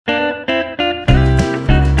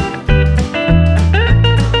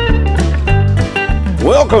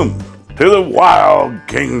Welcome to the Wild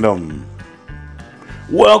Kingdom.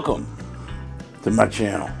 Welcome to my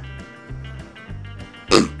channel.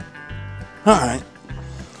 Alright.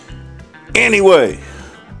 Anyway,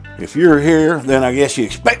 if you're here, then I guess you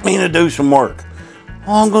expect me to do some work.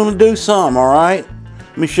 Well, I'm going to do some, alright?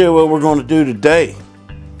 Let me show you what we're going to do today.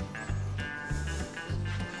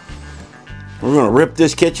 We're going to rip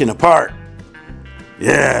this kitchen apart.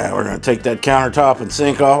 Yeah, we're going to take that countertop and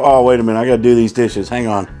sink off. Oh, wait a minute. I got to do these dishes. Hang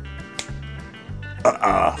on.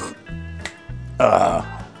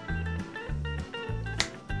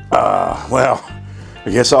 Well, I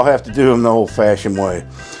guess I'll have to do them the old-fashioned way.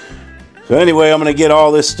 So anyway, I'm going to get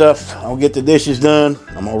all this stuff. I'll get the dishes done.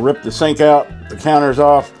 I'm going to rip the sink out, the counters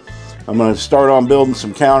off. I'm going to start on building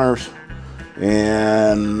some counters.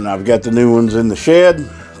 And I've got the new ones in the shed.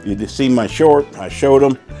 You just see my short. I showed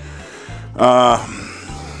them.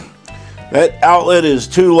 That outlet is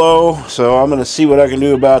too low, so I'm going to see what I can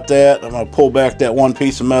do about that. I'm going to pull back that one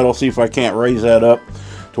piece of metal, see if I can't raise that up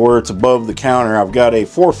to where it's above the counter. I've got a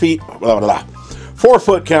 4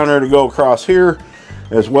 foot counter to go across here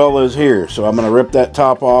as well as here. So I'm going to rip that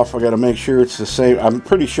top off. I got to make sure it's the same. I'm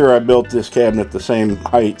pretty sure I built this cabinet the same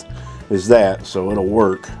height as that, so it'll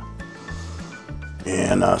work.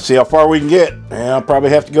 And see how far we can get. And I'll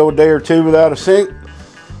probably have to go a day or two without a sink.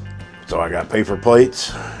 So I got paper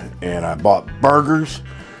plates. And I bought burgers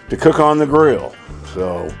to cook on the grill.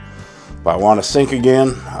 So if I want to sink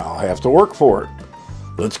again, I'll have to work for it.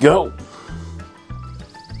 Let's go.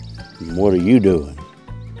 What are you doing?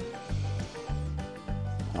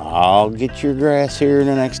 I'll get your grass here in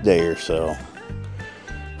the next day or so.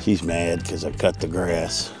 She's mad because I cut the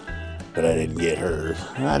grass, but I didn't get hers.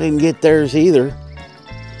 I didn't get theirs either.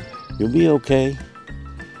 You'll be okay.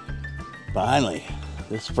 Finally.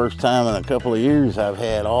 This is the first time in a couple of years I've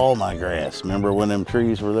had all my grass. Remember when them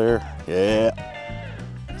trees were there? Yeah.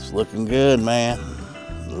 It's looking good, man.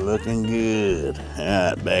 Looking good. All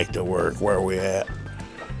right, back to work. Where are we at?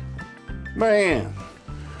 Man,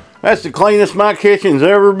 that's the cleanest my kitchen's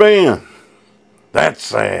ever been. That's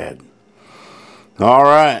sad. All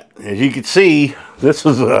right, as you can see, this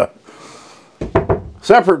is a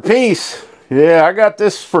separate piece. Yeah, I got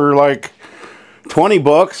this for like 20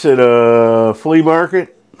 bucks at a flea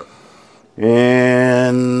market,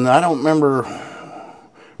 and I don't remember.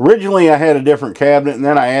 Originally I had a different cabinet and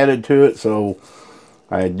then I added to it, so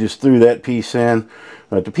I just threw that piece in.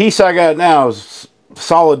 But the piece I got now is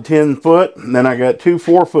solid 10 foot, and then I got two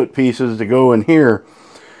 4 foot pieces to go in here.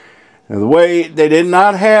 And the way they did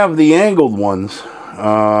not have the angled ones,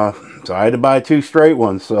 so I had to buy two straight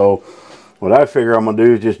ones. So what I figure I'm going to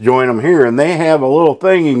do is just join them here. And they have a little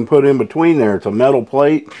thing you can put in between there. It's a metal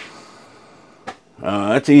plate.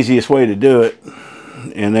 That's the easiest way to do it.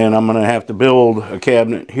 And then I'm going to have to build a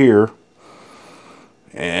cabinet here.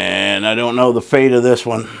 And I don't know the fate of this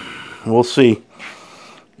one. We'll see.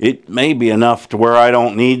 It may be enough to where I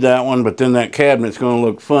don't need that one. But then that cabinet's going to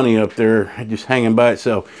look funny up there just hanging by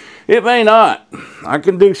itself. It may not. I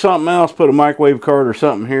can do something else. Put a microwave cart or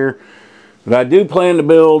something here. But I do plan to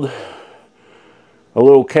build a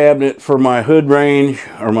little cabinet for my hood range,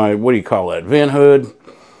 or my, what do you call that, vent hood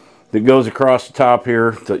that goes across the top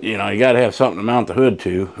here. You know, you got to have something to mount the hood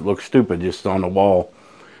to. It looks stupid just on the wall.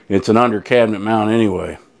 It's an under cabinet mount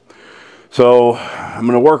anyway. So I'm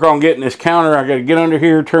going to work on getting this counter. I got to get under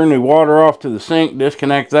here, turn the water off to the sink,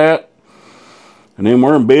 disconnect that, and then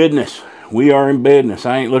we're in business. We are in business.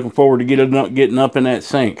 I ain't looking forward to getting up in that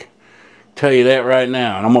sink. Tell you that right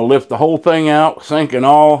now. And I'm going to lift the whole thing out, sink and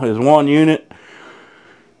all, as one unit.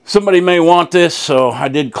 Somebody may want this, so I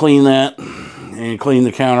did clean that and clean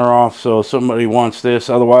the counter off. So somebody wants this,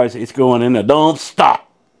 otherwise it's going in the dumpster.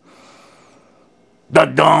 The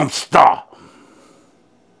dumpster.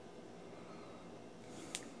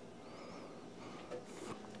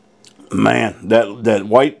 Man, that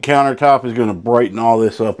white countertop is going to brighten all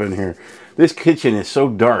this up in here. This kitchen is so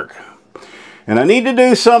dark. And I need to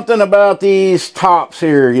do something about these tops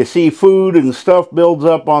here. You see food and stuff builds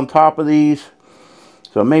up on top of these.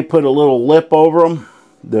 So I may put a little lip over them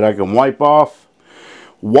that I can wipe off.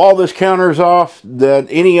 While this counter's off, that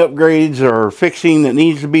any upgrades or fixing that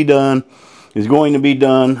needs to be done is going to be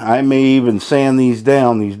done. I may even sand these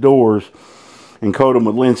down, these doors, and coat them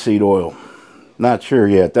with linseed oil. Not sure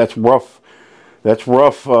yet. That's rough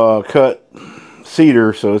cut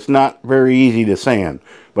cedar, so it's not very easy to sand.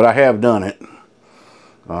 But I have done it.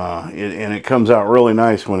 And it comes out really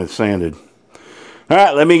nice when it's sanded.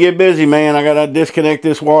 Alright, let me get busy, man. I gotta disconnect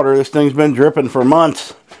this water. This thing's been dripping for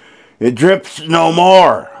months. It drips no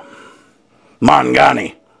more.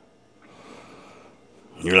 Mangani.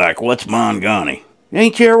 You're like, what's Mangani?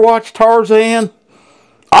 Ain't you ever watched Tarzan?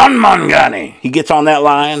 On Mangani. He gets on that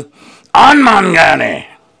line. On Mangani.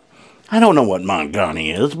 I don't know what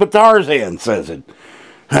Mangani is, but Tarzan says it.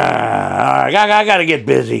 I got to get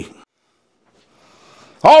busy.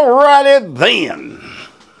 Alrighty then.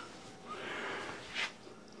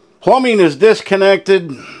 Plumbing is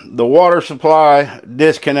disconnected. The water supply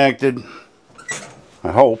disconnected.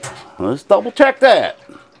 I hope. Let's double check that.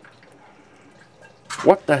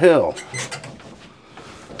 What the hell?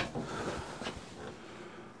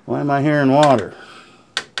 Why am I hearing water?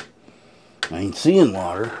 I ain't seeing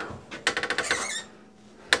water.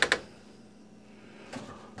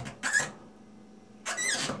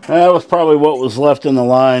 That was probably what was left in the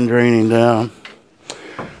line draining down.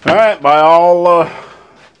 Alright, by all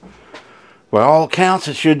accounts,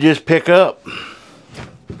 it should just pick up.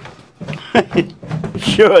 It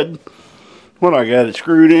should. What, I got it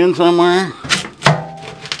screwed in somewhere?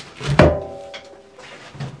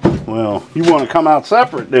 Well, you want to come out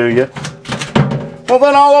separate, do you? Well,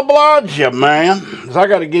 then I'll oblige you, man. Because I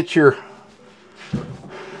got to get your...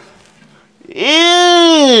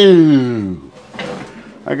 Ew!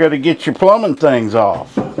 I got to get your plumbing things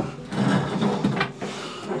off.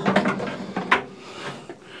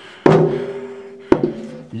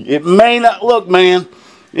 It may not... Look, man.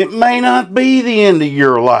 It may not be the end of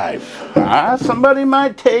your life. Somebody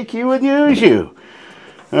might take you and use you.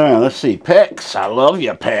 Let's see. PEX. I love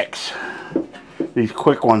you, PEX. These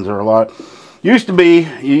quick ones are a lot. Used to be,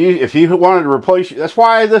 if you wanted to replace... That's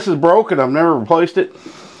why this is broken. I've never replaced it.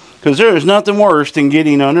 Because there is nothing worse than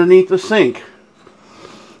getting underneath the sink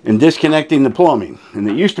and disconnecting the plumbing. And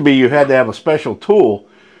it used to be you had to have a special tool.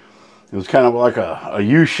 It was kind of like a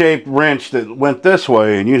U-shaped wrench that went this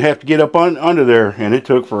way, and you'd have to get up under there, and it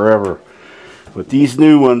took forever. But these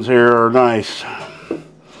new ones here are nice.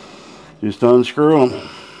 Just unscrew them.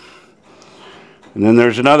 And then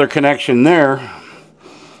there's another connection there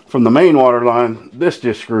from the main water line. This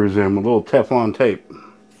just screws in with a little Teflon tape.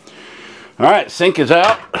 Alright, sink is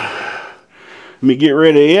out. Let me get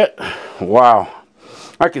rid of it. Wow.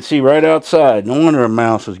 I can see right outside. No wonder a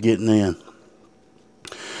mouse is getting in.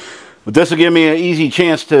 But this will give me an easy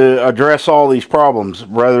chance to address all these problems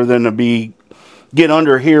rather than to get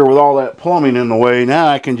under here with all that plumbing in the way. Now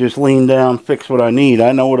I can just lean down, fix what I need.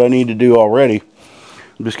 I know what I need to do already.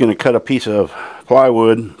 I'm just going to cut a piece of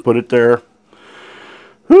plywood, put it there.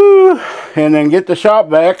 Whew, and then get the shop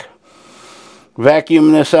vac.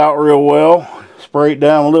 Vacuum this out real well. Spray it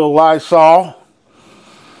down with a little Lysol.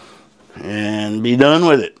 And be done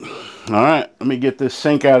with it. Alright, let me get this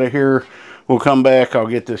sink out of here. We'll come back. I'll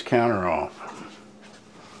get this counter off.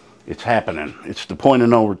 It's happening. It's the point of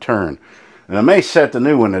no return. And I may set the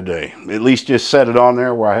new one today. At least just set it on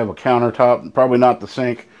there where I have a countertop. Probably not the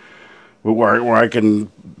sink. But where I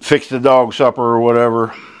can fix the dog supper or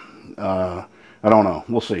whatever. I don't know.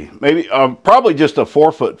 We'll see. Maybe probably just a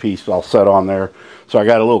 4-foot piece I'll set on there. So I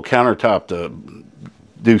got a little countertop to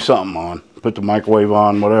do something on. Put the microwave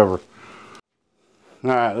on, whatever.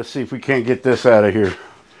 Alright, let's see if we can't get this out of here.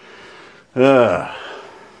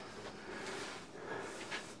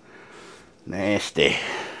 Nasty.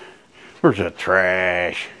 Where's the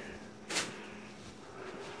trash?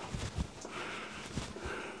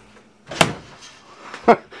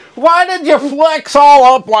 Why did you flex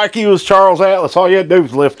all up like he was Charles Atlas? All you had to do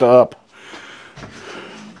was lift up.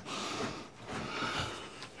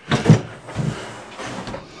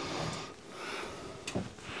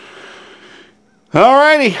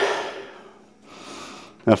 Alrighty.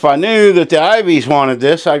 If I knew that the Ivies wanted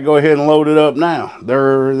this, I'd go ahead and load it up now.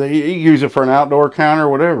 They use it for an outdoor counter or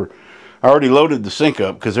whatever. I already loaded the sink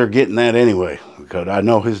up because they're getting that anyway. Because I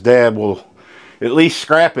know his dad will at least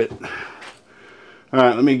scrap it.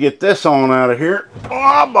 Alright, let me get this on out of here.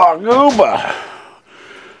 Oba gooba.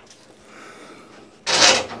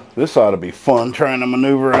 This ought to be fun trying to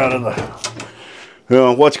maneuver out of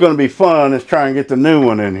the... what's going to be fun is trying to get the new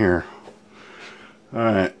one in here.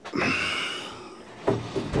 Alright.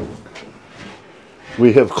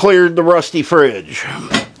 We have cleared the rusty fridge.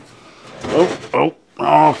 Oh,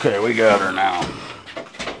 okay, we got her now.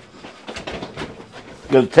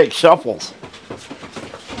 Gotta take shuffles.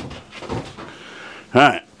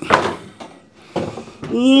 Alright.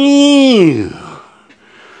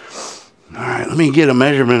 Alright, let me get a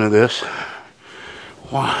measurement of this.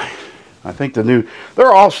 Why? I think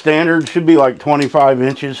they're all standard, should be like 25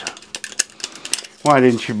 inches. Why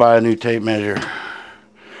didn't you buy a new tape measure?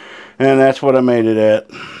 And that's what I made it at.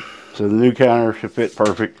 So the new counter should fit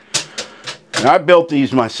perfect. And I built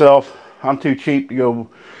these myself. I'm too cheap to go.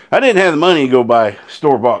 I didn't have the money to go buy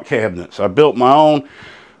store-bought cabinets. I built my own.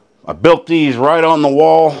 I built these right on the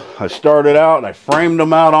wall. I started out and I framed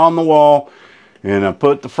them out on the wall. And I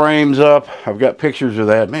put the frames up. I've got pictures of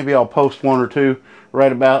that. Maybe I'll post one or two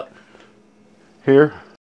right about here.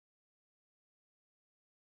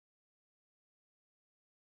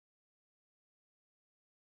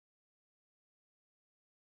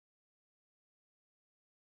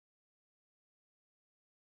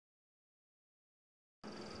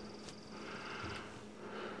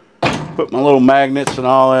 Put my little magnets and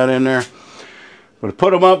all that in there. But I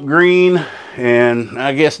put them up green, and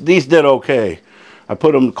I guess these did okay. I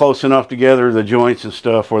put them close enough together, the joints and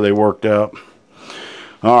stuff, where they worked out.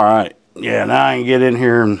 All right. Yeah, now I can get in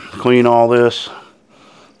here and clean all this.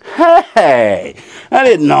 Hey, I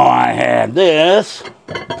didn't know I had this.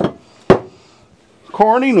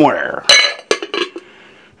 Corningware.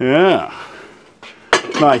 Yeah.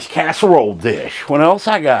 Nice casserole dish. What else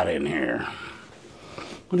I got in here?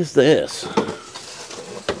 What is this?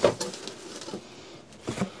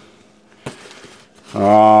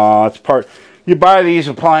 It's part. You buy these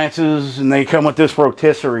appliances and they come with this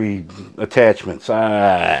rotisserie attachments.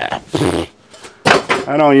 I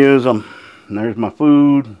don't use them. And there's my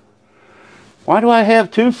food. Why do I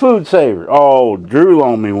have two food savers? Oh, Drew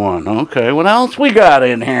loaned me one. Okay, what else we got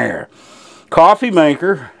in here? Coffee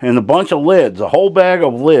maker and a bunch of lids. A whole bag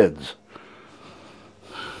of lids.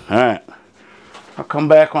 Alright. I'll come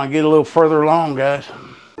back when I get a little further along, guys.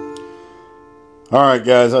 Alright,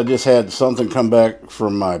 guys. I just had something come back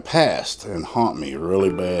from my past and haunt me really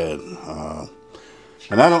bad.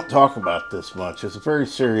 And I don't talk about this much. It's a very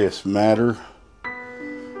serious matter.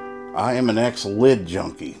 I am an ex-lid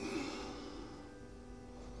junkie.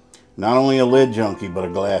 Not only a lid junkie, but a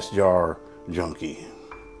glass jar junkie.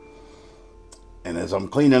 And as I'm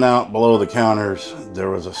cleaning out below the counters, there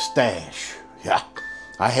was a stash. Yeah,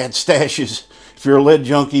 I had stashes. If you're a lid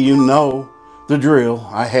junkie, you know the drill.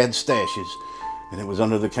 I had stashes. And it was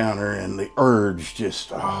under the counter, and the urge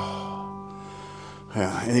just... Yeah,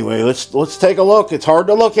 anyway, let's take a look. It's hard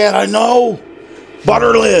to look at, I know.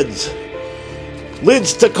 Butter lids.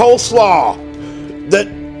 Lids to coleslaw.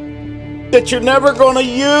 That you're never going to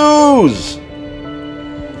use.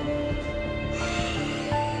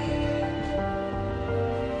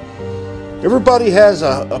 Everybody has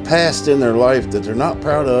a past in their life that they're not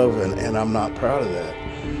proud of, and I'm not proud of that.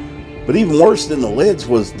 But even worse than the lids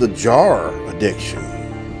was the jar addiction.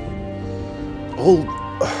 Old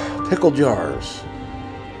pickle jars.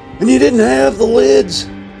 And you didn't have the lids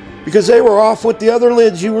because they were off with the other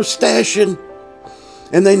lids you were stashing.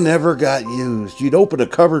 And they never got used. You'd open a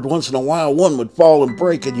cupboard once in a while, one would fall and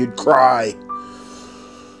break, and you'd cry.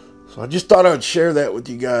 So I just thought I would share that with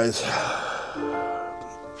you guys.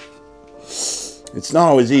 It's not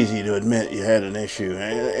always easy to admit you had an issue,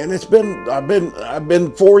 and I've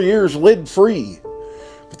been 4 years lid free,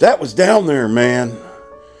 but that was down there, man.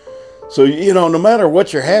 So you know, no matter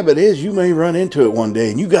what your habit is, you may run into it one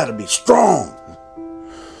day, and you got to be strong.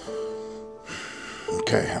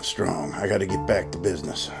 Okay, I'm strong. I got to get back to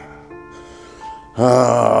business.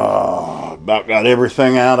 About got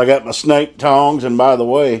everything out. I got my snake tongs, and by the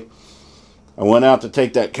way, I went out to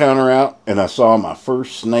take that counter out, and I saw my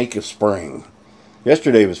first snake of spring.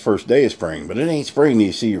 Yesterday was first day of spring, but it ain't spring till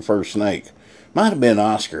you see your first snake. Might have been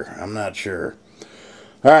Oscar. I'm not sure.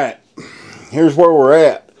 All right, here's where we're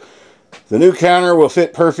at. The new counter will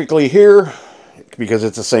fit perfectly here because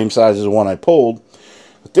it's the same size as the one I pulled.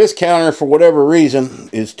 But this counter, for whatever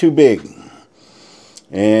reason, is too big.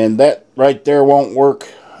 And that right there won't work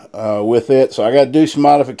with it. So I got to do some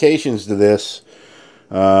modifications to this.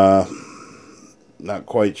 Not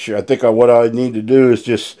quite sure. I think what I need to do is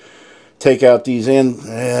just take out these in.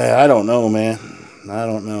 I don't know, man. I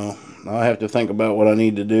don't know. I'll have to think about what I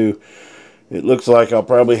need to do. It looks like I'll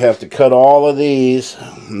probably have to cut all of these,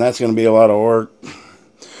 and that's going to be a lot of work.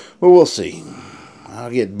 But we'll see.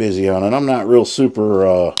 I'll get busy on it. I'm not real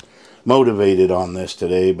super motivated on this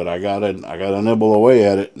today, but I gotta nibble away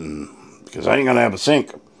at it, and because I ain't gonna have a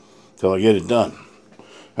sink till I get it done.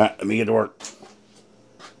 All right, let me get to work.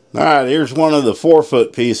 All right, here's one of the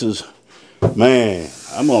 4-foot pieces. Man,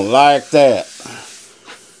 I'm gonna like that.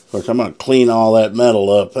 Of course, I'm gonna clean all that metal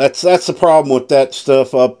up. That's the problem with that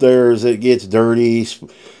stuff up there, is it gets dirty.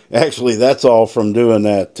 Actually, that's all from doing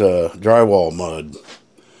that drywall mud.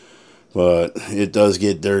 But it does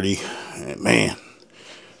get dirty. And man,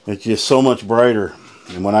 it's just so much brighter.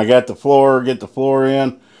 And when I get the floor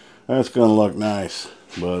in, that's gonna look nice.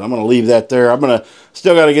 But I'm gonna leave that there.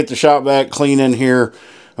 Still got to get the shop vac clean in here.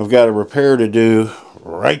 I've got a repair to do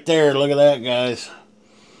right there. Look at that, guys.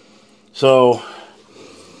 So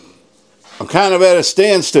I'm kind of at a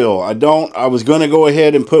standstill. I was going to go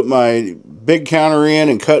ahead and put my big counter in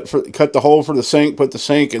and cut the hole for the sink, put the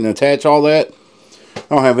sink and attach all that.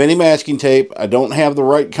 I don't have any masking tape. I don't have the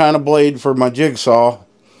right kind of blade for my jigsaw.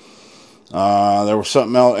 There was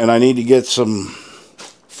something else, and I need to get some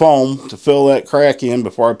foam to fill that crack in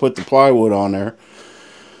before I put the plywood on there.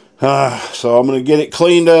 So I'm going to get it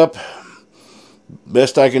cleaned up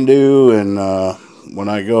best I can do, and when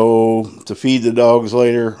I go to feed the dogs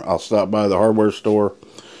later, I'll stop by the hardware store.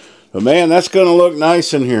 But man, that's going to look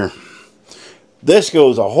nice in here. This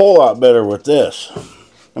goes a whole lot better with this.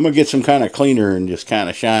 I'm going to get some kind of cleaner and just kind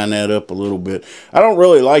of shine that up a little bit. I don't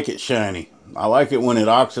really like it shiny. I like it when it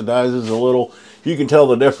oxidizes a little. You can tell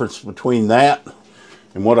the difference between that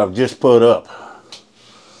and what I've just put up.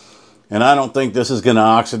 And I don't think this is going to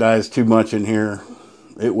oxidize too much in here.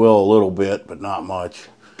 It will a little bit, but not much.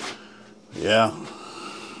 Yeah.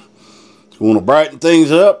 It's going to brighten things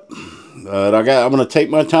up. But I'm going to take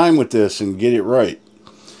my time with this and get it right.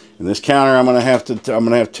 And this counter, I'm gonna have to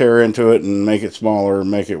tear into it and make it smaller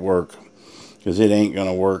and make it work, because it ain't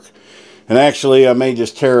gonna work. And actually, I may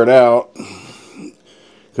just tear it out,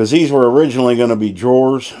 because these were originally gonna be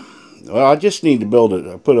drawers. Well, I just need to build it.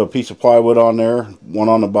 I put a piece of plywood on there, one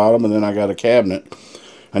on the bottom, and then I got a cabinet.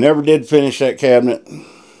 I never did finish that cabinet,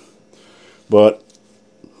 but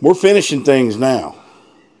we're finishing things now.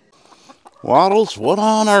 Waddles, what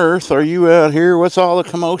on earth are you out here? What's all the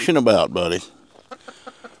commotion about, buddy?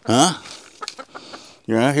 Huh?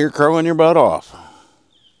 You're out here crowing your butt off.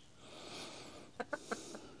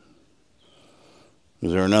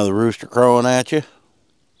 Is there another rooster crowing at you?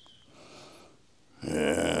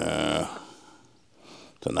 Yeah.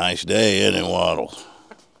 It's a nice day, isn't it, Waddles?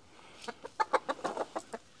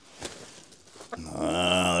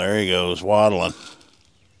 There he goes, waddling.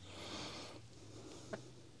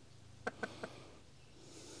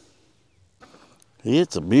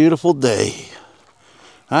 It's a beautiful day.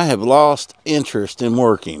 I have lost interest in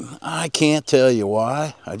working. I can't tell you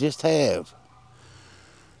why. I just have.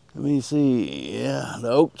 Let me see. Yeah,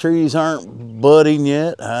 the oak trees aren't budding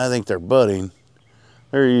yet. I think they're budding.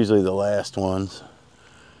 They're usually the last ones.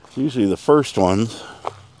 Usually the first ones.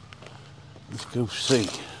 Let's go see.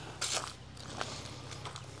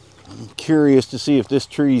 I'm curious to see if this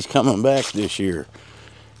tree's coming back this year.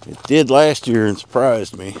 It did last year and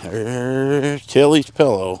surprised me. There's Tilly's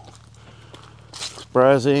pillow.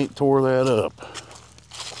 Surprised they ain't tore that up.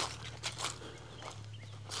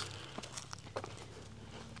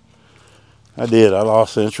 I did. I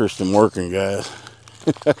lost interest in working, guys.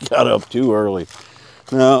 I got up too early.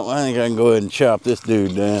 No, I think I can go ahead and chop this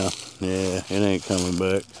dude down. Yeah, it ain't coming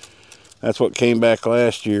back. That's what came back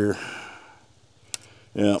last year.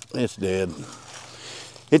 Yeah, it's dead.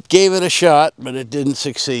 It gave it a shot, but it didn't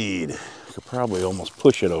succeed. Could probably almost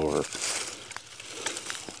push it over.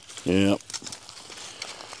 Yep.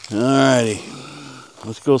 Alrighty,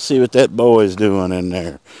 let's go see what that boy's doing in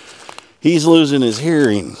there. He's losing his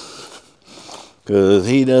hearing because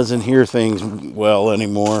he doesn't hear things well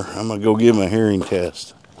anymore. I'm going to go give him a hearing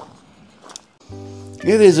test.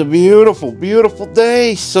 It is a beautiful, beautiful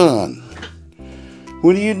day, son.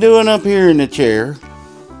 What are you doing up here in the chair?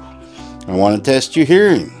 I want to test your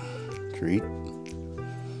hearing. Treat.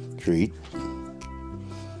 Treat.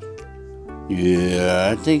 Yeah,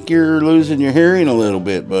 I think you're losing your hearing a little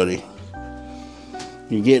bit, buddy.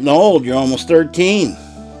 You're getting old. You're almost 13.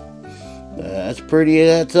 That's pretty.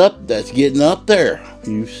 That's getting up there.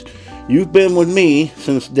 You've been with me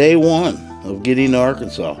since day one of getting to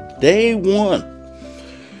Arkansas. Day one.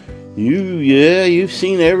 You've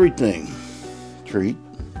seen everything. Treat.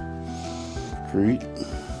 Treat.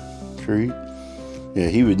 Treat. Yeah,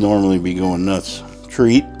 he would normally be going nuts.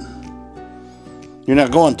 Treat. You're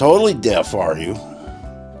not going totally deaf, are you?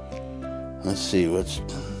 Let's see, what's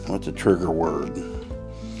a trigger word?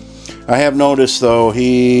 I have noticed though,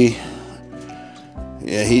 I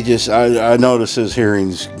notice his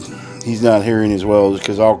hearing's, he's not hearing as well,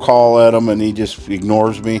 because I'll call at him and he just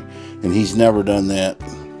ignores me, and he's never done that.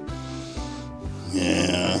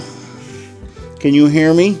 Yeah. Can you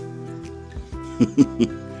hear me?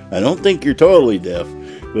 I don't think you're totally deaf,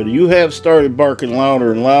 but you have started barking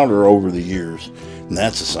louder and louder over the years. And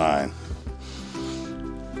that's a sign.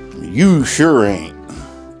 You sure ain't.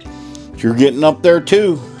 You're getting up there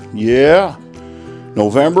too. Yeah.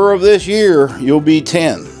 November of this year, you'll be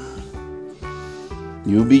 10.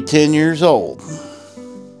 You'll be 10 years old.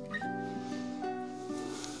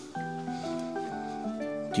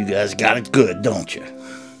 You guys got it good, don't you?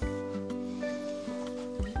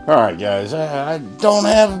 Alright guys, I don't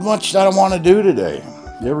have much that I want to do today.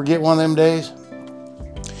 You ever get one of them days?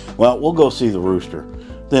 Well, we'll go see the rooster.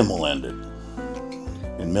 Then we'll end it.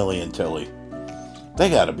 And Millie and Tilly. They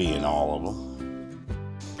got to be in all of them.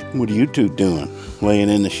 What are you two doing? Laying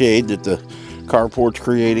in the shade that the Carport's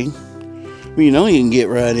creating. Well, you know you can get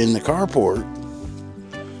right in the carport.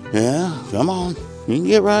 Yeah, come on. You can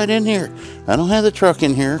get right in here. I don't have the truck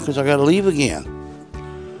in here because I got to leave again.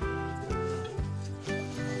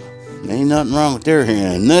 Ain't nothing wrong with their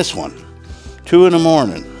hand. And this one, 2 in the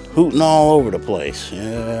morning, hooting all over the place.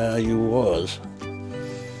 Yeah, you was.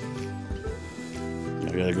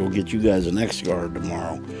 I got to go get you guys a next guard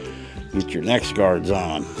tomorrow. Get your next guards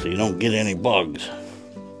on so you don't get any bugs.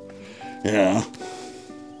 Yeah.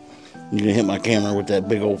 You gonna hit my camera with that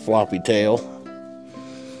big old floppy tail?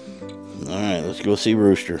 Alright, let's go see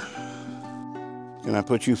Rooster. Can I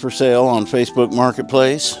put you for sale on Facebook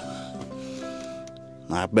Marketplace?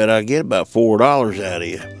 I bet I get about $4 out of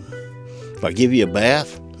you. If I give you a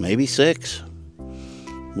bath, maybe 6.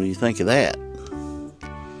 What do you think of that?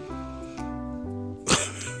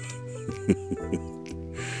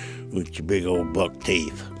 With your big old buck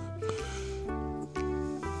teeth.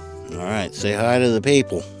 Alright, say hi to the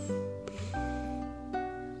people.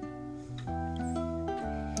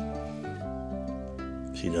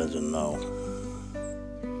 She doesn't know.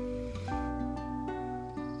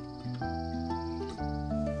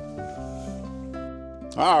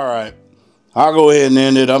 Alright, I'll go ahead and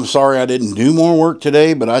end it. I'm sorry I didn't do more work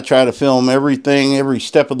today, but I try to film everything every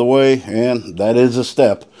step of the way, and that is a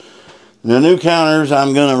step. The new counters,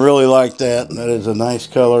 I'm going to really like that. That is a nice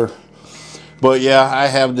color. But yeah, I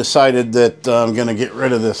have decided that I'm going to get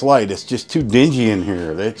rid of this light. It's just too dingy in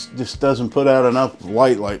here. It just doesn't put out enough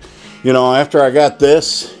light. Like, you know, after I got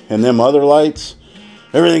this and them other lights,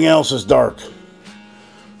 everything else is dark.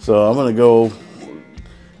 So I'm going to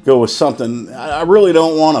go with something. I really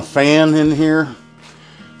don't want a fan in here,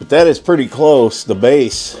 but that is pretty close. The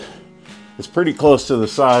base is pretty close to the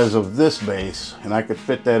size of this base, and I could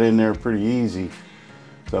fit that in there pretty easy.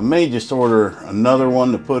 So I may just order another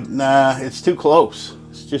one to put. Nah, it's too close.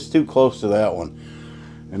 It's just too close to that one,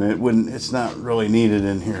 and it's not really needed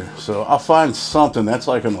in here. So I'll find something that's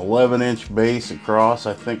like an 11-inch base across.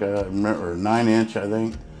 I think I remember, or 9-inch. I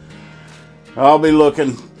think I'll be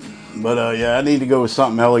looking. But yeah, I need to go with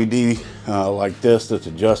something LED like this that's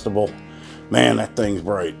adjustable. Man, that thing's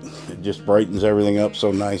bright. It just brightens everything up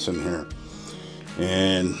so nice in here.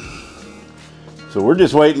 And so we're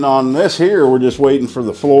just waiting on this here. We're just waiting for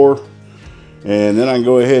the floor. And then I can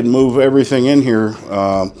go ahead and move everything in here.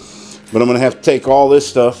 But I'm going to have to take all this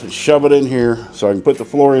stuff and shove it in here so I can put the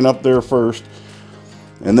flooring up there first.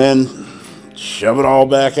 And then shove it all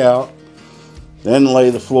back out. Then lay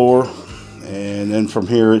the floor. And then from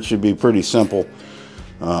here it should be pretty simple.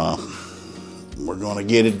 We're going to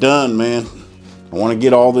get it done, man. I want to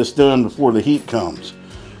get all this done before the heat comes.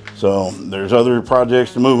 So there's other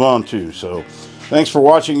projects to move on to. So thanks for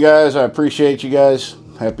watching, guys. I appreciate you guys.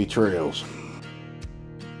 Happy trails.